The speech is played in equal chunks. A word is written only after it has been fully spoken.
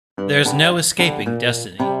There's no escaping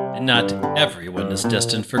destiny, and not everyone is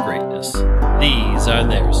destined for greatness. These are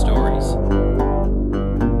their stories.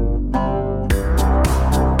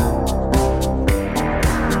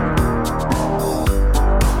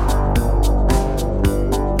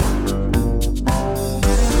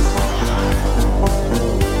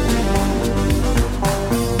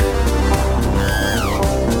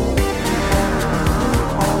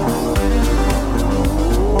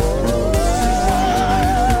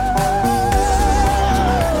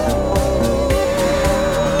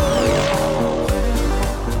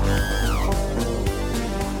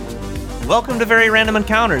 Welcome to Very Random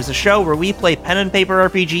Encounters, a show where we play pen and paper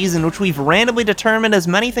RPGs in which we've randomly determined as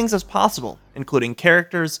many things as possible, including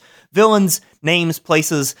characters, villains, names,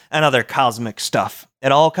 places, and other cosmic stuff.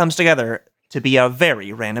 It all comes together to be a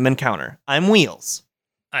very random encounter. I'm Wheels.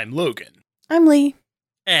 I'm Logan. I'm Lee.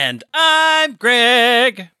 And I'm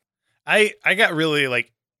Greg. I got really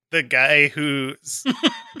like the guy who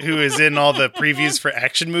is in all the previews for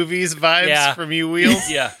action movies vibes from you, Wheels.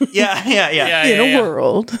 Yeah. In a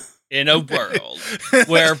world. In a world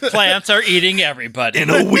where plants are eating everybody. In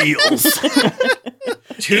a Wheels.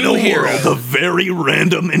 In a world of very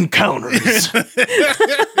random encounters.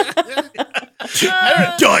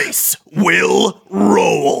 Dice will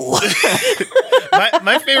roll.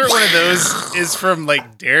 My favorite one of those is from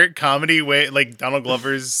like Derek Comedy, like Donald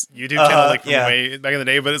Glover's YouTube channel, like from way back in the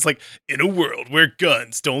day. But it's like, in a world where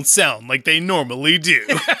guns don't sound like they normally do.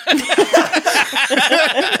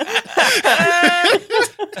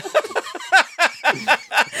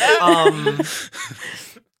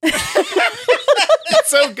 It's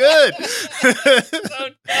so good. So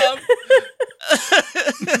dumb.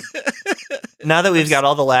 Now that we've got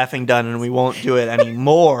all the laughing done and we won't do it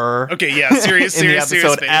anymore. Okay, yeah, serious in the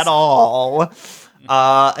episode face. at all.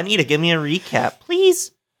 Anita, give me a recap,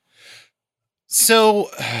 please. So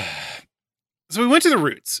we went to the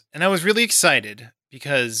Roots, and I was really excited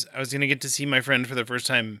because I was going to get to see my friend for the first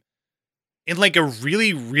time in like a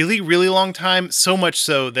really, really, really long time. So much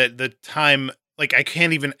so that the time, like, I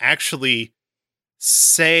can't even actually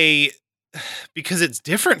say because it's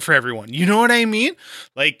different for everyone. You know what I mean?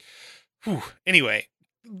 Like, anyway,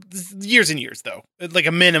 years and years, though, like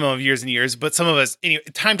a minimum of years and years. But some of us, anyway,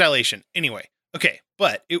 time dilation. Anyway, okay,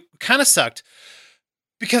 but it kind of sucked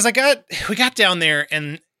because we got down there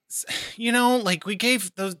and, you know, like we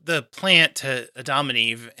gave the plant to Adam and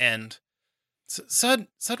Eve, and Sud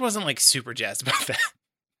wasn't like super jazzed about that.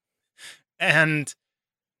 And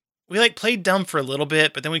we like played dumb for a little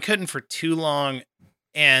bit, but then we couldn't for too long.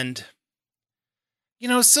 And, you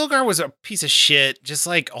know, Silgar was a piece of shit, just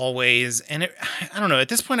like always. And I don't know, at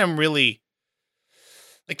this point, I'm really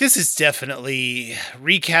like, this is definitely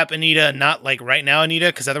recap Anita, not like right now, Anita,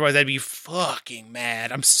 because otherwise I'd be fucking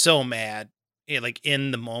mad. I'm so mad, like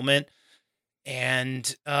in the moment.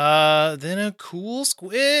 And then a cool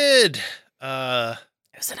squid. It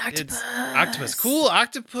was an octopus. Cool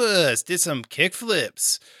octopus. Did some kick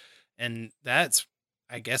flips. And that's,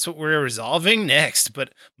 I guess, what we're resolving next.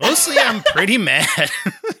 But mostly I'm pretty mad.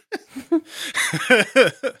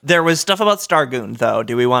 There was stuff about Stargoon, though.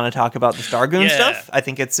 Do we want to talk about the Stargoon stuff? I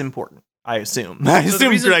think it's important. I assume.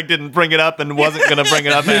 Greg didn't bring it up and wasn't going to bring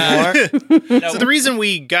it up anymore. So the reason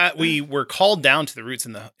we were called down to the Roots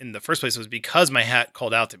in the first place was because my hat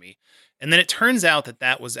called out to me. And then it turns out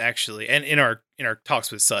that was actually, and in our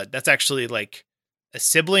talks with Sud, that's actually like a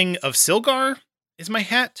sibling of Silgar is my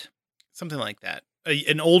hat. Something like that.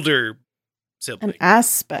 An older sibling. An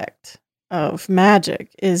aspect of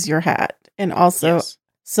magic is your hat. And also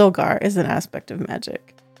Silgar is an aspect of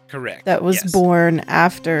magic. Correct. That was born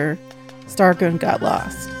after Stargoon got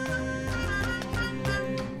lost.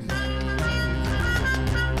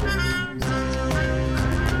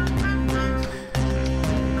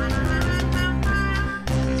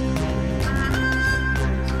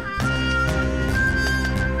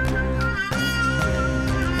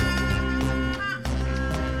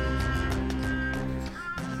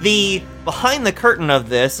 The behind the curtain of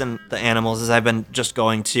this and the animals is I've been just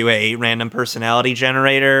going to a random personality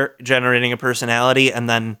generator, generating a personality, and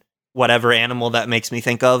then whatever animal that makes me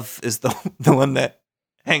think of is the one that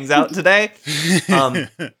hangs out today.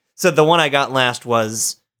 So the one I got last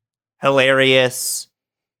was hilarious,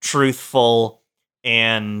 truthful,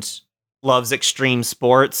 and loves extreme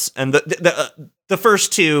sports. And the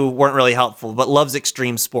first two weren't really helpful, but loves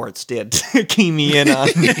extreme sports did key me in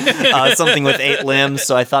on something with 8 limbs.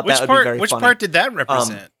 So I thought that would be very funny. Which part did that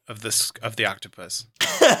represent of the octopus?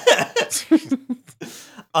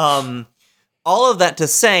 all of that to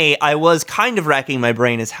say, I was kind of racking my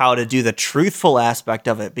brain as how to do the truthful aspect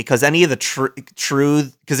of it, because any of the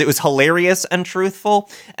truth, because it was hilarious and truthful,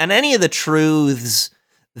 and any of the truths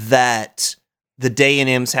that the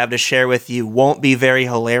Day-Nims have to share with you won't be very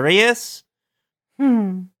hilarious.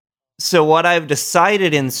 So what I've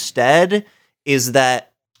decided instead is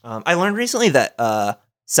that I learned recently that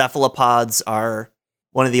cephalopods are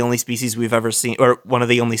one of the only species we've ever seen, or one of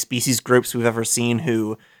the only species groups we've ever seen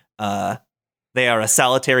who they are a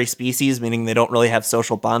solitary species, meaning they don't really have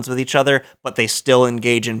social bonds with each other, but they still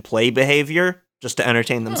engage in play behavior just to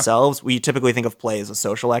entertain themselves. We typically think of play as a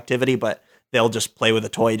social activity, but they'll just play with a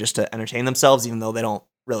toy just to entertain themselves, even though they don't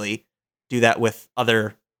really do that with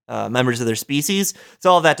other members of their species.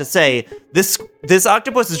 So all that to say, this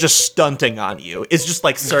octopus is just stunting on you. It's just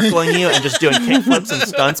like circling you and just doing kickflips and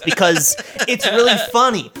stunts because it's really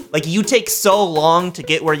funny. Like, you take so long to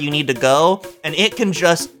get where you need to go, and it can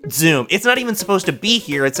just zoom. It's not even supposed to be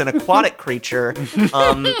here. It's an aquatic creature,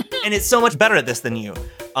 and it's so much better at this than you.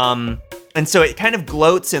 And so it kind of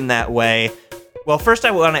gloats in that way. Well, first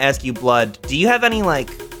I want to ask you, Blood, do you have any, like,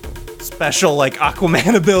 special, like,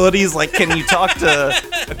 Aquaman abilities? Like, can you talk to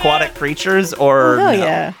aquatic creatures, or Oh, no?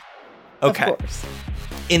 yeah. Okay. Of course.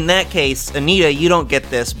 In that case, Anita, you don't get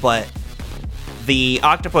this, but the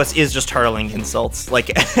octopus is just hurling insults, like,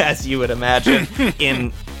 as you would imagine,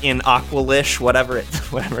 in Aqualish, whatever it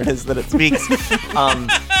is that it speaks.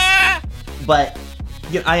 But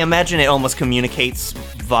I imagine it almost communicates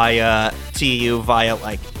to you via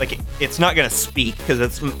like it's not gonna speak because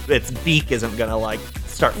its beak isn't gonna like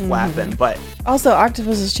start flapping. But Also,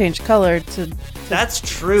 octopuses change color to that's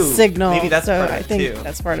true. signal. Maybe that's so part of I it think too.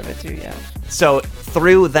 that's part of it too. Yeah. So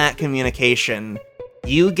through that communication,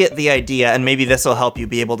 you get the idea, and maybe this will help you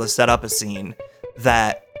be able to set up a scene,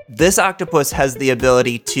 that this octopus has the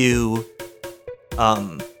ability to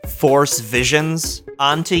force visions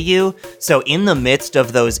onto you. So in the midst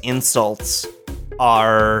of those insults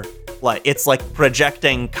are like, it's like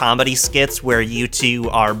projecting comedy skits where you two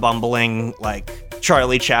are bumbling like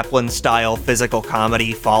Charlie Chaplin style physical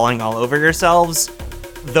comedy, falling all over yourselves.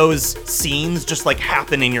 Those scenes just like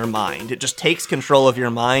happen in your mind. It just takes control of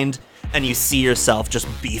your mind, and you see yourself just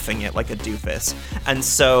beefing it like a doofus. And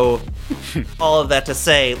so all of that to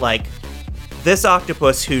say, like, this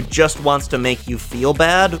octopus who just wants to make you feel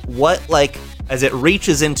bad, what, like, as it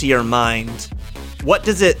reaches into your mind, what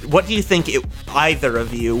do you think either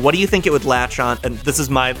of you, what do you think it would latch on? And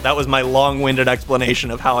that was my long-winded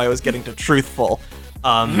explanation of how I was getting to truthful,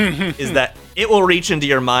 is that it will reach into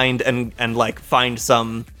your mind and like find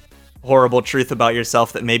some horrible truth about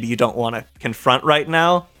yourself that maybe you don't want to confront right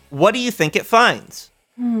now. What do you think it finds?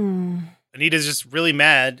 Anita's just really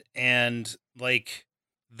mad, and like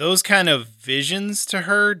those kind of visions to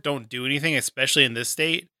her don't do anything, especially in this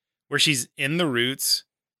state where she's in the roots.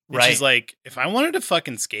 And Right. she's like, if I wanted to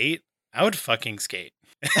fucking skate, I would fucking skate.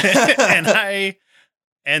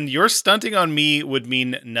 and your stunting on me would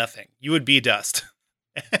mean nothing. You would be dust.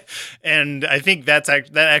 And I think that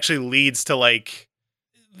actually leads to, like,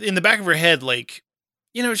 in the back of her head, like,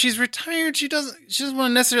 you know, she's retired. She doesn't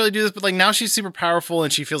want to necessarily do this, but like now she's super powerful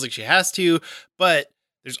and she feels like she has to. But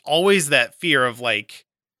there's always that fear of like,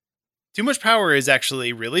 too much power is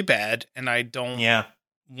actually really bad, and I don't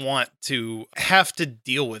want to have to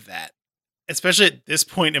deal with that. Especially at this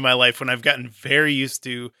point in my life when I've gotten very used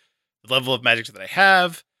to the level of magic that I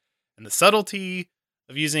have and the subtlety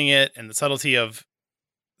of using it and the subtlety of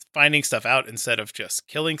finding stuff out instead of just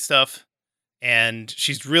killing stuff. And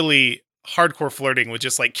she's really hardcore flirting with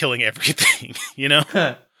just like killing everything, you know?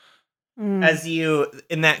 As you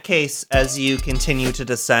continue to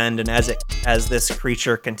descend, and as this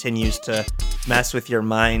creature continues to mess with your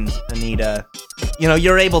mind, Anita, you know,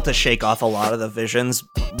 you're able to shake off a lot of the visions,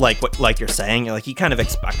 like you're saying, like you kind of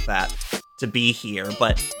expect that to be here,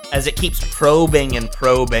 but as it keeps probing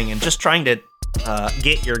and just trying to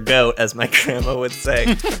get your goat, as my grandma would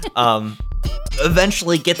say,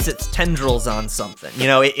 eventually gets its tendrils on something. You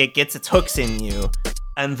know, it gets its hooks in you.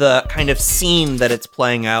 And the kind of scene that it's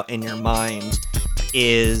playing out in your mind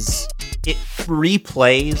is it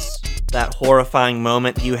replays that horrifying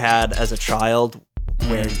moment you had as a child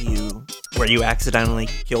where you accidentally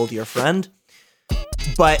killed your friend.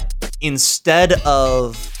 But instead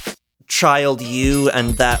of child you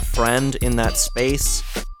and that friend in that space,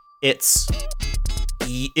 it's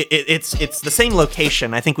the same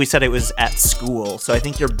location. I think we said it was at school. So I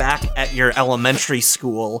think you're back at your elementary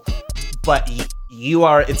school, but you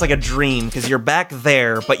are, it's like a dream because you're back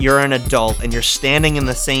there, but you're an adult and you're standing in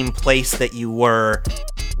the same place that you were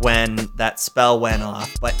when that spell went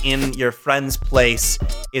off. But in your friend's place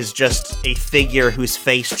is just a figure whose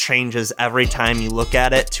face changes every time you look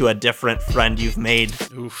at it to a different friend you've made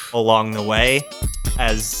along the way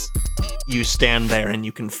as you stand there, and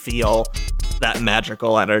you can feel that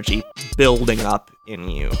magical energy building up in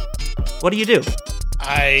you. What do you do?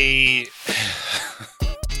 I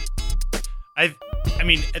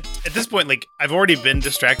mean, at this point, like, I've already been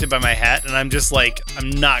distracted by my hat, and I'm just like, I'm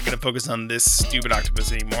not going to focus on this stupid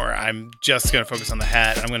octopus anymore. I'm just going to focus on the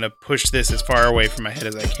hat. I'm going to push this as far away from my head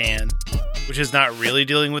as I can, which is not really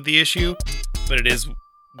dealing with the issue, but it is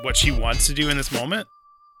what she wants to do in this moment.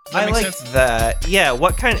 I like that. Yeah,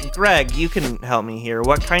 what kind of... Greg, you can help me here.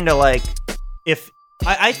 What kind of, like... If...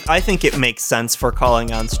 I think it makes sense for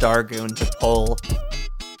calling on Stargoon to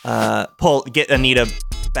get Anita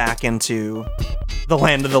back into the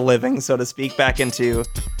land of the living, so to speak, back into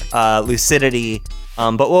lucidity.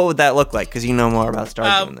 But what would that look like? Because you know more about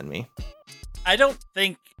Stargoon than me. I don't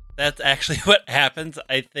think that's actually what happens.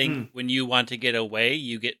 I think when you want to get away,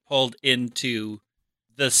 you get pulled into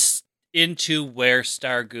where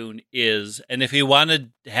Stargoon is. And if you want to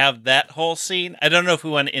have that whole scene, I don't know if we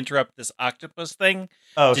want to interrupt this octopus thing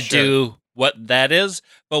do what that is.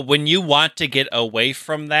 But when you want to get away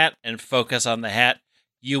from that and focus on the hat,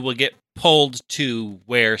 you will get pulled to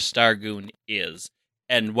where Stargoon is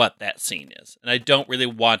and what that scene is. And I don't really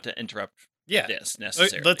want to interrupt this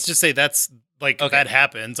necessarily. Let's just say that's like, that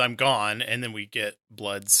happens, I'm gone, and then we get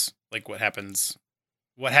Blood's, like, what happened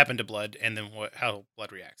to Blood, and then how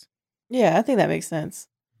Blood reacts. Yeah, I think that makes sense.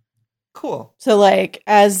 Cool. So, like,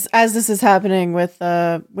 as this is happening with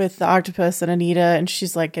the octopus and Anita, and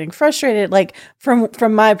she's like getting frustrated, like from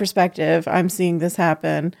my perspective, I'm seeing this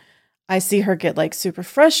happen. I see her get like super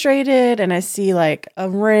frustrated, and I see like a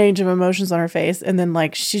range of emotions on her face, and then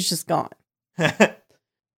like she's just gone.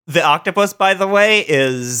 The octopus, by the way,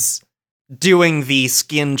 is doing the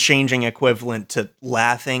skin changing equivalent to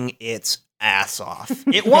laughing its ass off.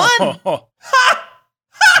 It won. Ha!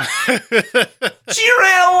 She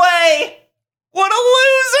ran away. What a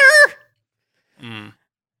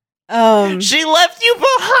loser. She left you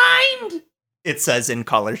behind. It says in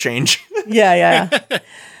color change. Yeah.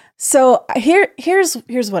 So here's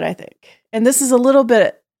what I think. And this is a little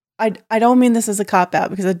bit, I don't mean this as a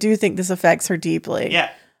cop-out, because I do think this affects her deeply.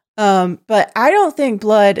 Yeah. But I don't think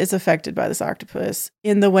Blood is affected by this octopus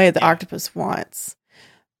in the way the octopus wants.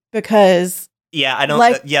 Because... Yeah, I don't.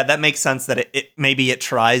 That makes sense. That it maybe it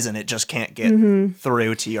tries and it just can't get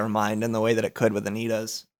through to your mind in the way that it could with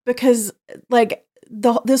Anita's. Because like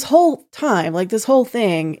this whole time, like this whole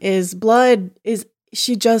thing is Blood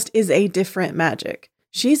she just is a different magic.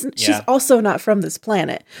 She's also not from this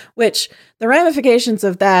planet, which the ramifications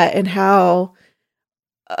of that and how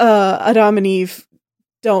Adam and Eve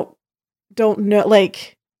don't know,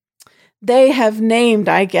 like they have named,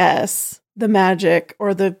 I guess, the magic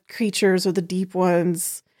or the creatures or the deep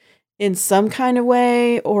ones in some kind of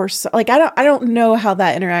way, or like I don't know how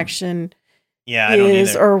that interaction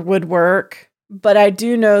is or would work, but I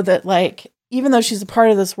do know that like even though she's a part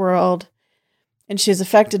of this world and she's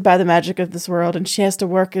affected by the magic of this world and she has to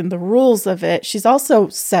work in the rules of it, she's also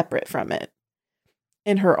separate from it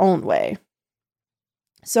in her own way.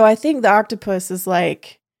 So I think the octopus is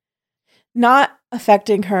like not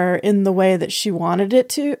affecting her in the way that she wanted it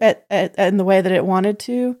to, in the way that it wanted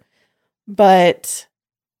to, but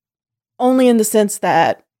only in the sense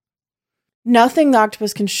that nothing the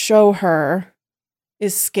octopus can show her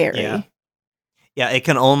is scary. Yeah, it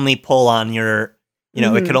can only pull on your,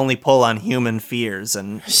 it can only pull on human fears,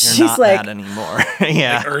 and you're she's not like, that anymore.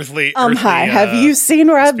 Yeah. Like earthly, hi, have you seen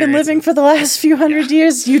where I've been living for the last few hundred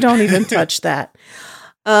years? You don't even touch that.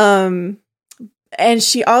 And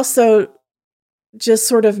she also just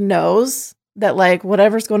sort of knows that like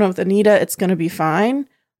whatever's going on with Anita, it's going to be fine.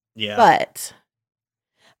 Yeah. But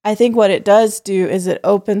I think what it does do is it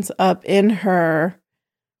opens up in her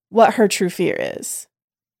what her true fear is.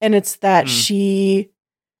 And it's that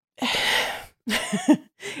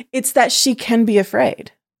it's that she can be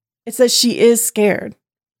afraid. It's that she is scared.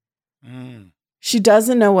 She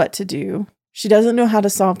doesn't know what to do. She doesn't know how to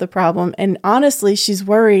solve the problem. And honestly, she's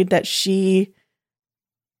worried that she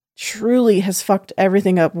truly has fucked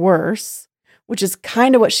everything up worse, which is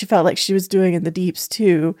kind of what she felt like she was doing in the deeps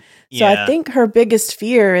too. So I think her biggest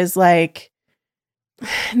fear is like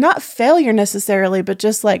not failure necessarily, but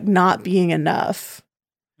just like not being enough.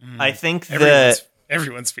 I think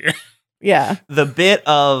everyone's fear. Yeah. The bit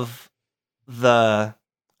of the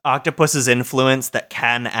octopus's influence that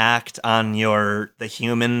can act on the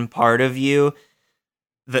human part of you,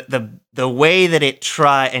 the way that it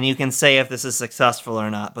and you can say if this is successful or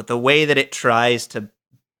not, but the way that it tries to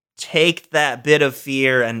take that bit of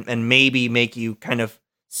fear and maybe make you kind of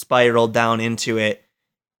spiral down into it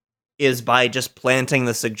is by just planting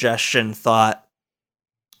the suggestion thought,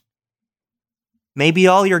 maybe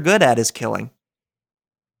all you're good at is killing.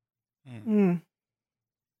 Mm.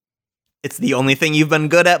 It's the only thing you've been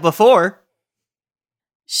good at before.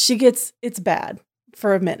 It's bad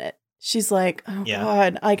for a minute. She's like, oh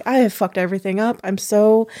God, like I have fucked everything up.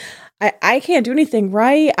 I can't do anything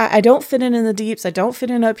right. I don't fit in the deeps. I don't fit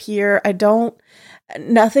in up here.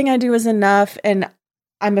 Nothing I do is enough. And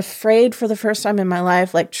I'm afraid for the first time in my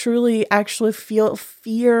life, like truly actually feel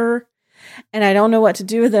fear. And I don't know what to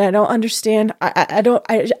do with it. I don't understand. I don't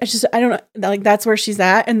know. Like that's where she's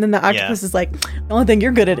at. And then the octopus is like, the only thing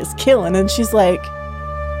you're good at is killing. And she's like,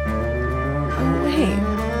 oh wait.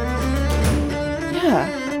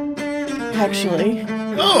 Yeah. Actually.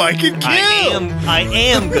 Oh, I can kill. I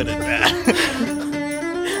am good at that.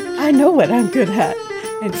 I know what I'm good at.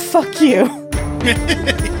 And fuck you.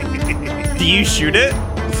 Do you shoot it?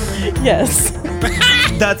 Yes.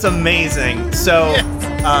 That's amazing. So,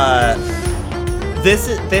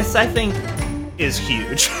 this I think is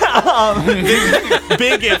huge.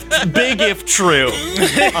 Big if true.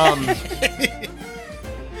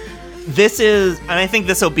 This is, and I think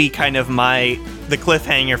this will be kind of the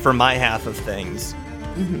cliffhanger for my half of things.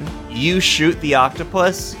 Mm-hmm. You shoot the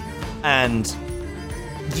octopus, and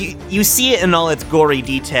you see it in all its gory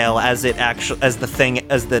detail as the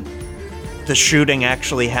shooting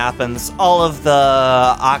actually happens. All of the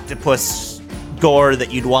octopus gore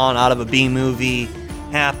that you'd want out of a B movie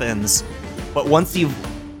happens, but once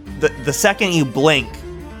the second you blink,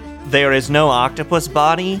 there is no octopus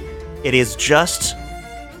body. It is just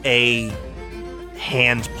a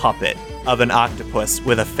hand puppet of an octopus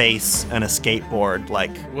with a face and a skateboard,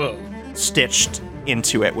 like stitched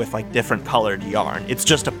into it with like different colored yarn. It's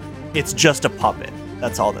just a puppet.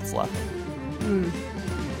 That's all that's left. Mm.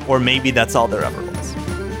 Or maybe that's all there ever was.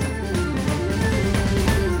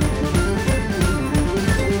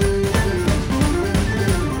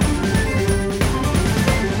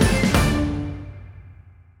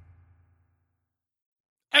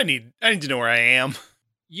 I need to know where I am.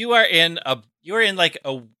 You are in like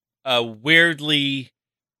a weirdly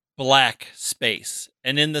black space,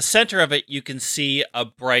 and in the center of it you can see a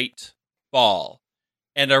bright ball,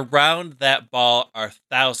 and around that ball are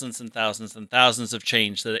thousands and thousands and thousands of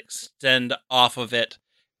chains that extend off of it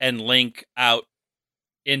and link out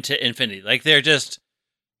into infinity. Like they're just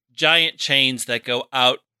giant chains that go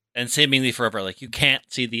out and seemingly forever. Like you can't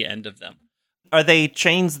see the end of them. Are they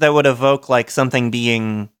chains that would evoke like something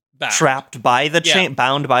being trapped by the chain,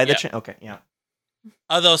 bound by the chain? Okay, yeah.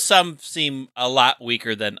 Although some seem a lot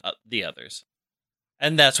weaker than the others.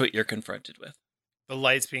 And that's what you're confronted with. The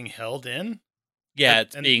light's being held in? Yeah,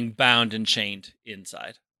 it's being bound and chained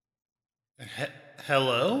inside.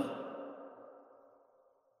 Hello?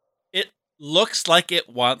 It looks like it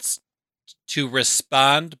wants to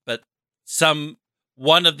respond, but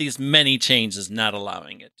one of these many chains is not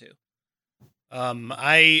allowing it to.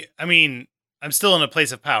 I mean, I'm still in a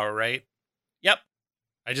place of power, right? Yep.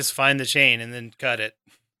 I just find the chain and then cut it.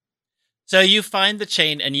 So you find the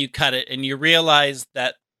chain and you cut it, and you realize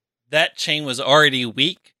that chain was already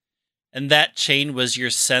weak, and that chain was your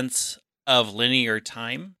sense of linear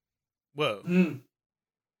time. Whoa. Mm.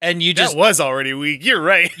 And that was already weak. You're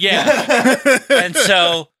right. Yeah. And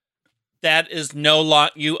so that is no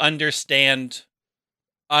longer, you understand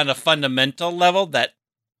on a fundamental level that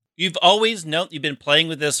you've always known, you've been playing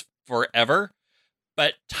with this forever,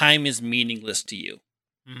 but time is meaningless to you.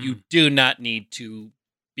 Mm-hmm. You do not need to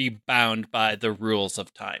be bound by the rules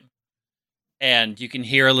of time. And you can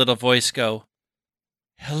hear a little voice go,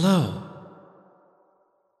 hello.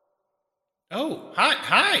 Oh,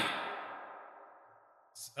 hi.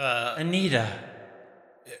 Anita.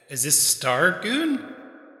 Is this Stargoon?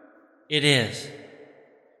 It is.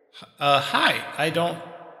 Hi. I don't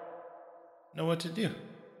know what to do.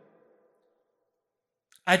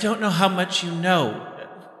 I don't know how much you know.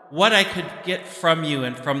 What I could get from you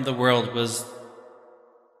and from the world was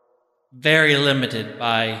very limited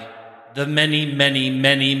by the many, many,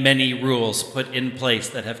 many, many rules put in place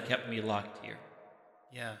that have kept me locked here.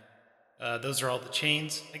 Yeah. Those are all the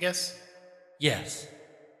chains, I guess? Yes.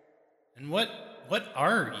 And what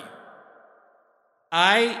are you?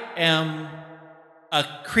 I am a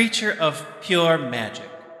creature of pure magic.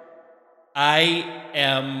 I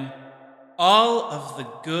am all of the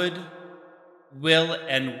good will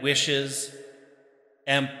and wishes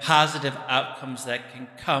and positive outcomes that can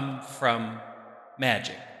come from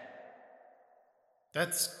magic.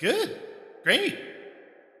 That's good. Great.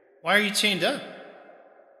 Why are you chained up?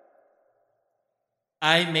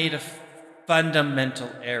 I made a fundamental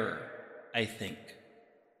error, I think.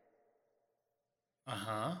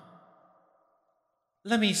 Uh-huh.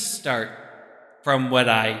 Let me start from what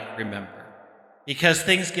I remember, because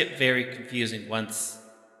things get very confusing once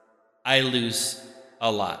I lose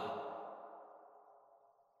a lot.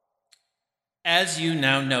 As you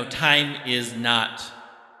now know, time is not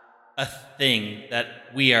a thing that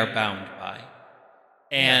we are bound by.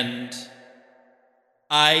 And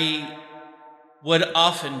I would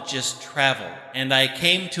often just travel, and I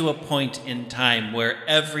came to a point in time where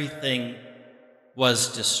everything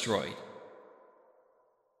was destroyed.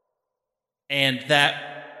 And that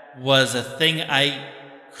was a thing I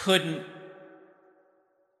couldn't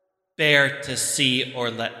bear to see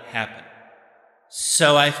or let happen.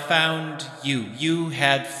 So I found you. You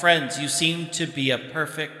had friends. You seemed to be a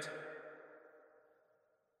perfect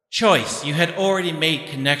choice. You had already made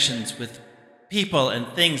connections with people and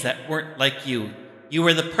things that weren't like you. You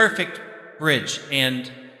were the perfect bridge,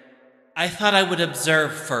 and I thought I would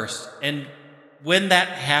observe first. And when that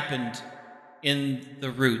happened in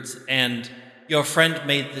the roots and your friend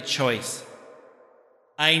made the choice,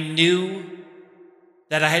 I knew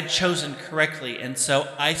that I had chosen correctly, and so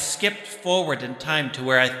I skipped forward in time to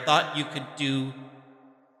where I thought you could do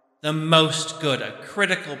the most good, a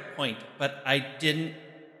critical point, but I didn't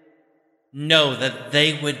know that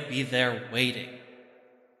they would be there waiting.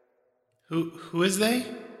 Who is they?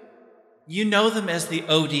 You know them as the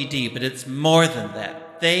ODD, but it's more than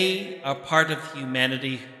that. They are part of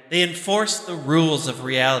humanity. They enforce the rules of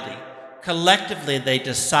reality. Collectively, they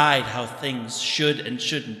decide how things should and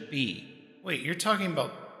shouldn't be. Wait, you're talking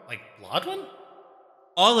about, like, Blodwyn?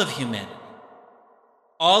 All of humanity.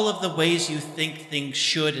 All of the ways you think things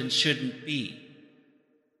should and shouldn't be.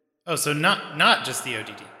 Oh, so not just the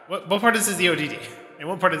ODD. What part of this is the ODD? And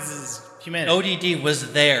what part of this is humanity? ODD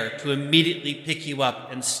was there to immediately pick you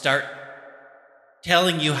up and start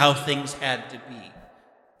telling you how things had to be.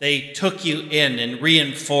 They took you in and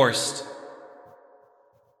reinforced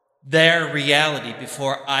their reality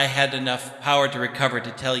before I had enough power to recover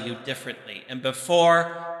to tell you differently. And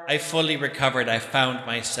before I fully recovered, I found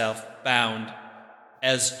myself bound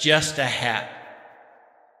as just a hat,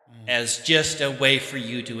 as just a way for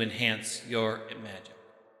you to enhance your magic.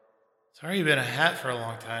 Sorry you've been a hat for a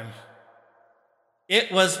long time.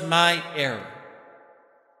 It was my error.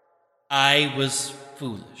 I was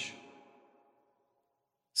foolish.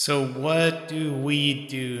 So what do we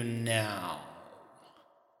do now?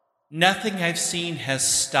 Nothing I've seen has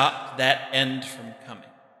stopped that end from coming.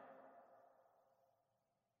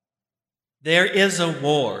 There is a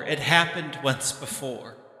war. It happened once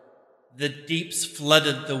before. The deeps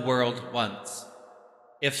flooded the world once.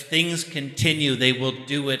 If things continue, they will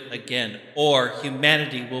do it again, or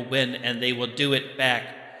humanity will win and they will do it back.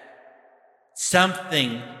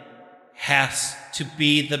 Something has to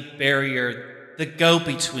be the barrier, the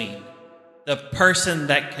go-between, the person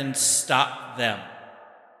that can stop them.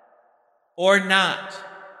 Or not.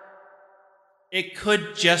 It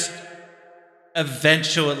could just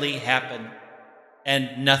eventually happen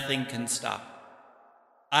and nothing can stop.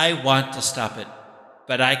 I want to stop it,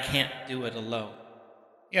 but I can't do it alone.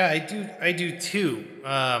 Yeah, I do too.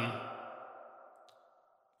 I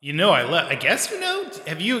guess you know.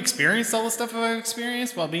 Have you experienced all the stuff I've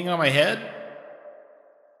experienced while being on my head?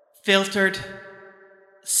 Filtered.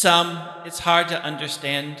 Some. It's hard to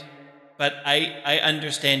understand, but I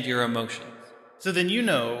understand your emotions. So then you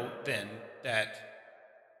know, then, that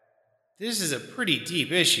this is a pretty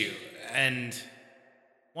deep issue, and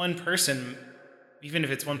one person, even if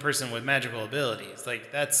it's one person with magical abilities,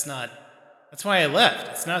 like, that's why I left.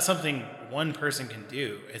 It's not something one person can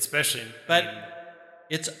do, especially... But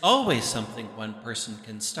it's always something one person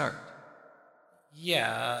can start.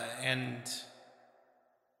 Yeah, and...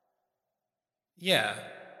 Yeah.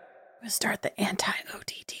 I'm going to start the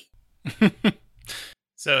anti-ODD.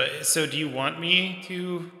 So do you want me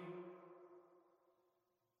to...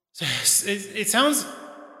 It sounds...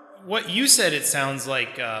 What you said, it sounds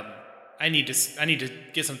like I need to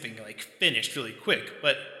get something, like, finished really quick,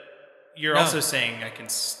 but you're also saying I can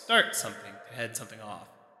start something to head something off.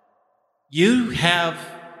 You have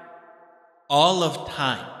all of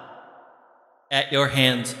time at your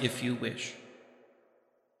hands if you wish.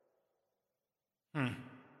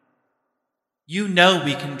 You know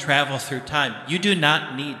we can travel through time. You do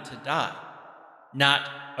not need to die. Not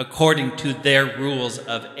according to their rules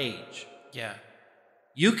of age. Yeah.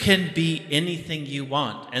 You can be anything you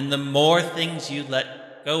want, and the more things you let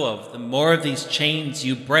go of, the more of these chains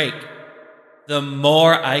you break, the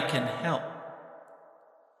more I can help.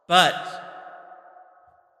 But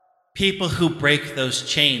people who break those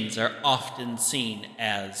chains are often seen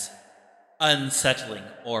as unsettling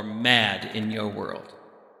or mad in your world.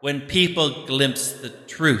 When people glimpse the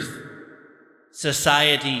truth,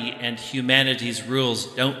 society and humanity's rules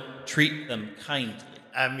don't treat them kindly.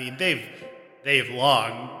 I mean, they've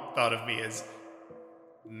long thought of me as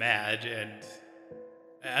mad and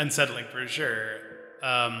unsettling for sure.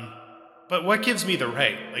 But what gives me the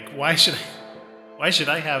right? Like, why should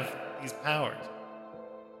I have these powers?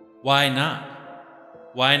 Why not?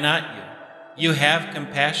 Why not you? You have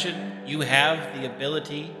compassion. You have the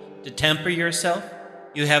ability to temper yourself.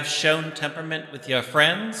 You have shown temperament with your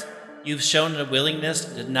friends. You've shown a willingness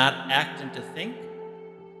to not act and to think.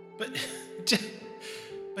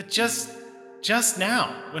 But just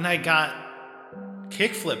now, when I got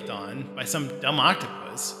kick-flipped on by some dumb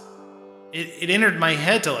octopus, it entered my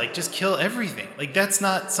head to like just kill everything. Like that's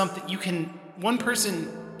not something you can. One person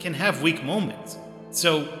can have weak moments.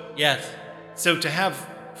 So yes. So to have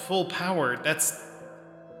full power, can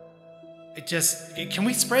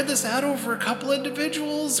we spread this out over a couple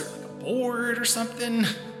individuals or like a board or something?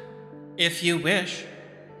 If you wish.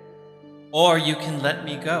 Or you can let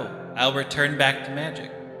me go. I'll return back to magic.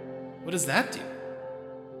 What does that do?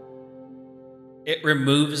 It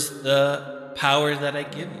removes the power that I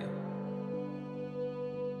give you.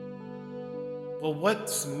 Well,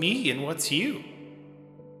 what's me and what's you?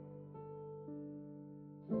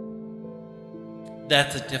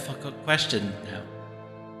 That's a difficult question now.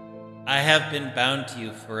 I have been bound to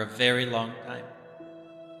you for a very long time.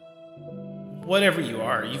 Whatever you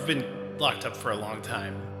are, you've been locked up for a long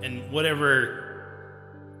time. And whatever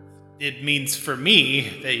it means for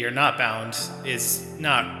me that you're not bound is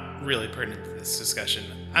not really pertinent to this discussion.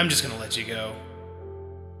 I'm just going to let you go.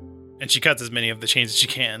 And she cuts as many of the chains as she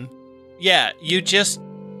can. Yeah, you just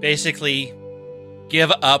basically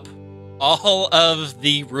give up all of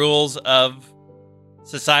the rules of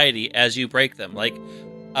society as you break them. Like,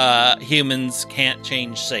 humans can't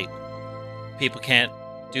change shape. People can't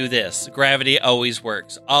do this. Gravity always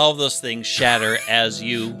works. All of those things shatter as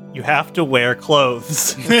you... You have to wear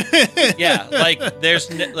clothes. Yeah, like,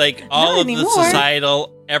 there's, like, all of the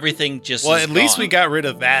societal, everything just Well, is at least gone. we got rid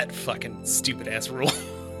of that fucking stupid-ass rule.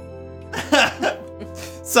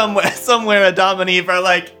 Somewhere Adam and Eve are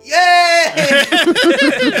like, yay!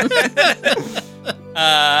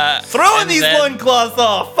 Throwing these loincloths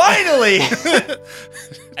off, finally!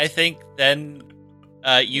 I think then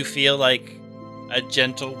you feel like a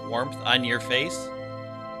gentle warmth on your face,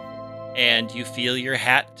 and you feel your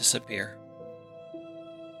hat disappear.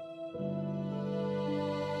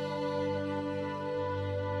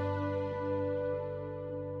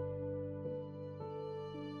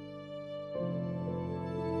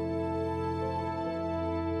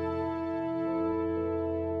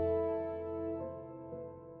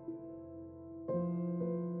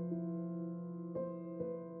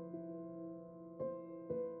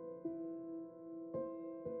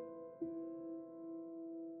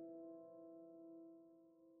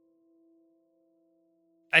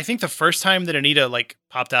 I think the first time that Anita like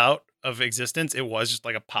popped out of existence, it was just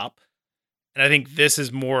like a pop. And I think this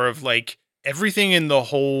is more of like everything in the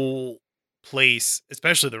whole place,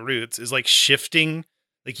 especially the roots, is like shifting.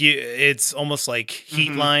 Like it's almost like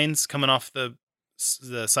heat lines coming off the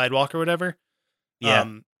sidewalk or whatever. Yeah.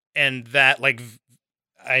 And that like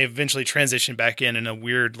I eventually transitioned back in a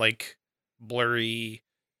weird like blurry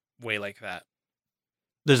way like that.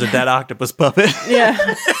 There's a dead octopus puppet. Yeah.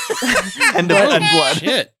 and blood.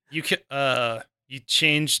 Shit. You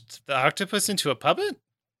changed the octopus into a puppet?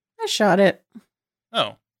 I shot it.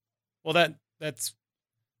 Oh. Well that's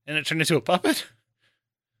and it turned into a puppet?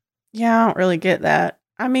 Yeah, I don't really get that.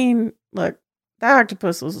 I mean, look, that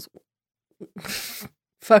octopus was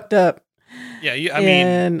fucked up. Yeah,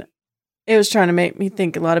 and it was trying to make me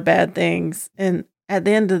think a lot of bad things. And at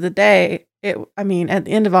the end of the day, at the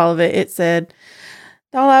end of all of it, it said,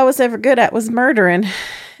 all I was ever good at was murdering.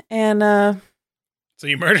 And so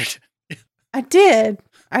you murdered it. I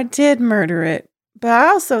did murder it. But I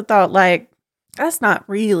also thought, like, that's not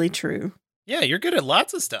really true. Yeah, you're good at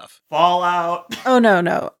lots of stuff. Fallout. Oh,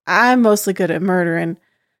 no. I'm mostly good at murdering.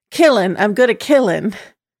 Killing. I'm good at killing.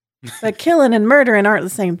 But killing and murdering aren't the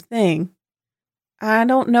same thing. I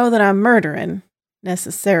don't know that I'm murdering,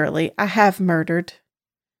 necessarily. I have murdered.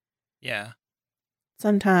 Yeah.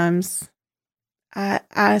 Sometimes.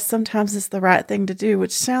 Sometimes it's the right thing to do,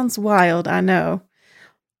 which sounds wild, I know.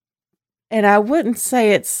 And I wouldn't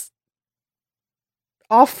say it's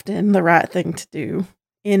often the right thing to do.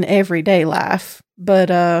 in everyday life. But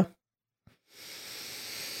well,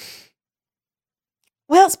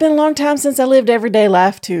 it's been a long time since I lived everyday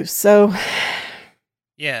life too. So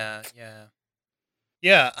Yeah.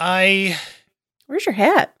 Where's your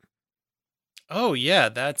hat? Oh yeah,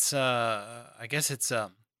 that's I guess it's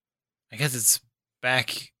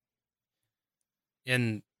back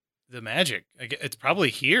in the magic. It's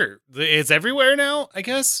probably here. It's everywhere now, I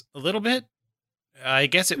guess, a little bit. I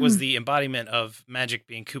guess it was the embodiment of magic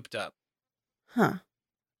being cooped up. Huh.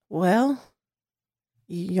 Well,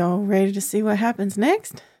 y'all ready to see what happens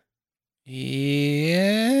next?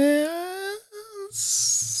 Yes.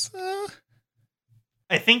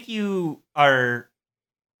 I think you are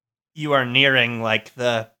nearing like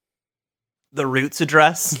the Roots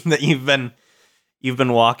address that you've been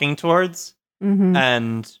walking towards,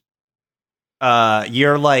 and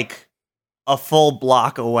you're like a full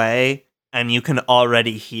block away, and you can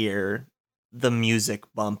already hear the music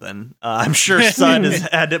bumping. I'm sure Sud has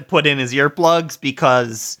had to put in his earplugs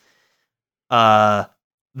because there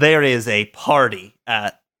is a party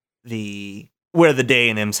at where the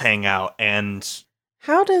Daenims hang out. And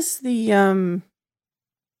how does the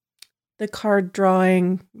card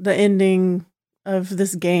drawing, the ending of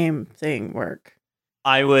this game thing work?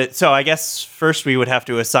 I guess first we would have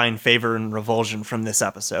to assign favor and revulsion from this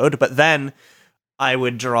episode, but then we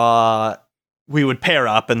would pair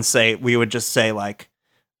up and we would just say like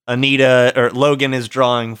Anita or Logan is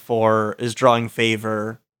drawing favor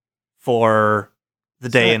for the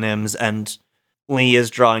Daenims, and Lee is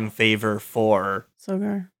drawing favor for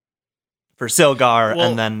Silgar.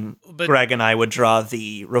 And then Greg and I would draw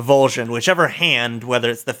the revulsion, whichever hand, whether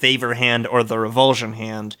it's the favor hand or the revulsion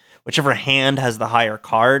hand, whichever hand has the higher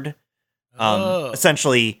card.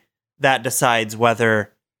 Essentially, that decides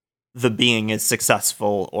whether the being is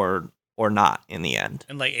successful or not in the end.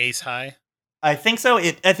 And like ace high? I think so.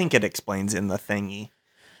 I think it explains in the thingy.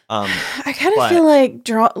 I kind of feel like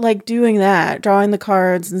doing that, drawing the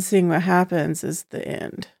cards and seeing what happens is the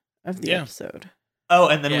end of the episode. Oh,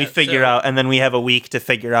 and then we figure out, and then we have a week to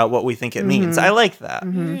figure out what we think it means. I like that.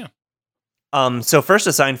 Yeah. So first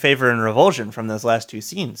assign favor and revulsion from those last two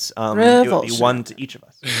scenes. It would be one to each of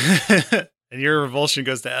us. And your revulsion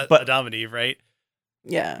goes to Adamity, right?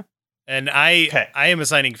 Yeah. And I am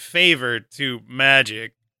assigning favor to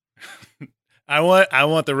magic. I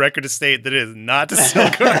want the record to state that it is not to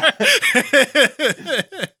Silgar.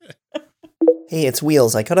 Hey, it's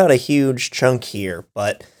Wheels. I cut out a huge chunk here,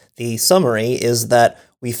 but the summary is that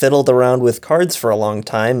we fiddled around with cards for a long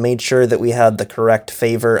time, made sure that we had the correct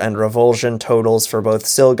favor and revulsion totals for both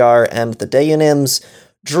Silgar and the Daenims,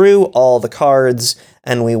 drew all the cards,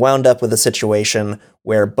 and we wound up with a situation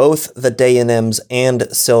where both the Daenims and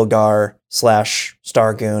Silgar /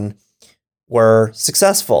 Stargoon were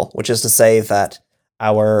successful, which is to say that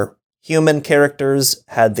our human characters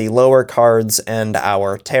had the lower cards and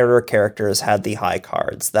our terror characters had the high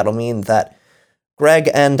cards. That'll mean that Greg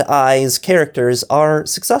and I's characters are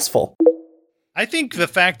successful. I think the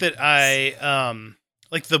fact that I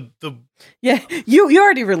like the yeah, you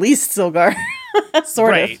already released Silgar,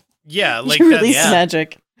 sort of. Yeah, like you released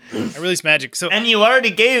magic. I released magic. So and you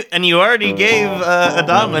already gave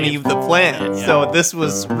Adamany the plan. Yeah. So this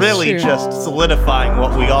was really just solidifying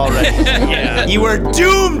what we already. Yeah, you were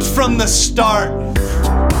doomed from the start.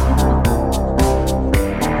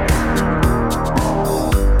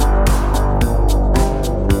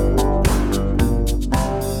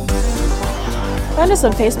 Find us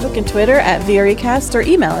on Facebook and Twitter at VREcast or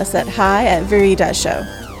email us at hi@VRE.show.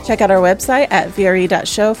 Check out our website at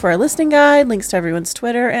VRE.show for our listening guide, links to everyone's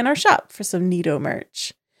Twitter, and our shop for some neato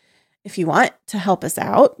merch. If you want to help us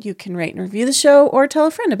out, you can rate and review the show or tell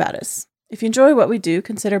a friend about us. If you enjoy what we do,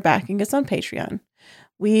 consider backing us on Patreon.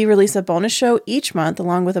 We release a bonus show each month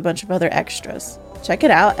along with a bunch of other extras. Check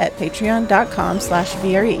it out at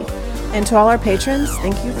patreon.com/VRE. And to all our patrons,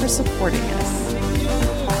 thank you for supporting us.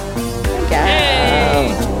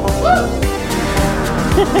 Hey!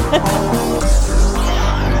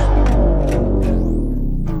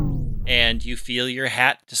 And you feel your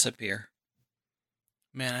hat disappear.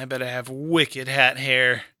 Man, I bet I have wicked hat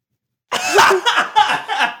hair.